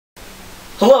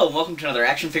Hello and welcome to another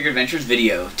Action Figure Adventures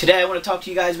video. Today I want to talk to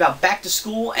you guys about back to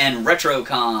school and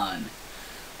RetroCon.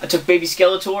 I took baby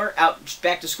Skeletor out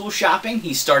back to school shopping.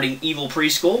 He's starting Evil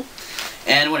Preschool.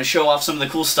 And I want to show off some of the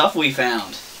cool stuff we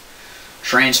found.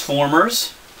 Transformers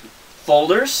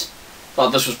folders.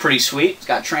 Thought this was pretty sweet. It's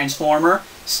got Transformer,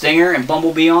 Stinger, and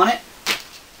Bumblebee on it.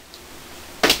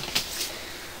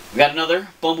 We got another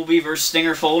Bumblebee vs.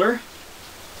 Stinger folder.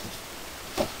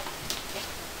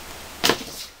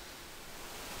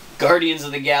 Guardians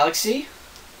of the Galaxy.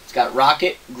 It's got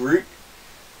Rocket, Groot,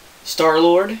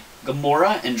 Star-Lord,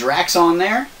 Gamora, and Drax on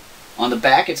there. On the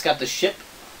back it's got the ship.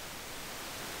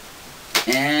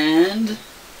 And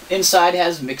inside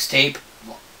has Mixtape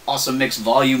Awesome Mix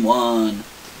Volume 1.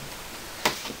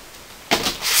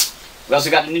 We also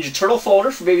got a Ninja Turtle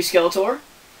folder for baby Skeletor.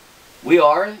 We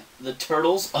are the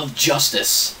Turtles of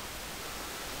Justice.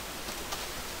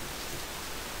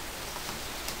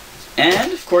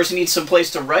 And, of course, he needs some place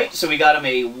to write, so we got him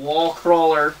a wall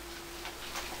crawler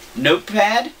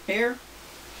notepad here.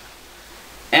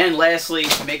 And lastly,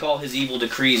 to make all his evil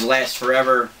decrees last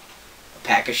forever, a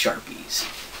pack of Sharpies.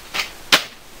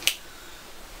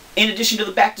 In addition to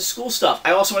the back-to-school stuff,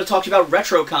 I also want to talk to you about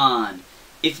RetroCon.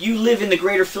 If you live in the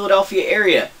Greater Philadelphia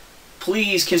area,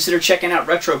 please consider checking out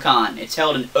RetroCon. It's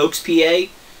held in Oaks,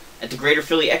 PA, at the Greater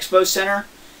Philly Expo Center.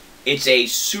 It's a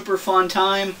super fun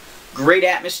time. Great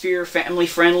atmosphere,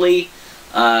 family-friendly,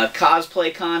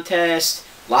 cosplay contest,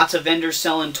 lots of vendors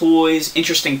selling toys,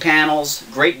 interesting panels,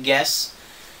 great guests.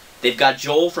 They've got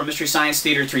Joel from Mystery Science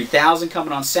Theater 3000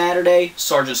 coming on Saturday.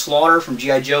 Sergeant Slaughter from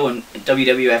G.I. Joe and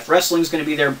WWF Wrestling is going to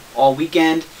be there all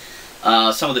weekend.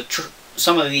 Some of the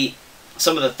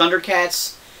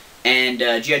Thundercats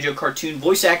and G.I. Joe cartoon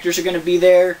voice actors are going to be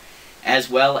there, as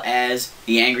well as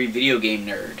the Angry Video Game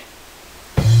Nerd.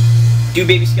 Do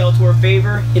baby Skeletor a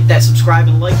favor, hit that subscribe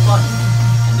and like button,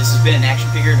 and this has been an Action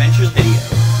Figure Adventures video.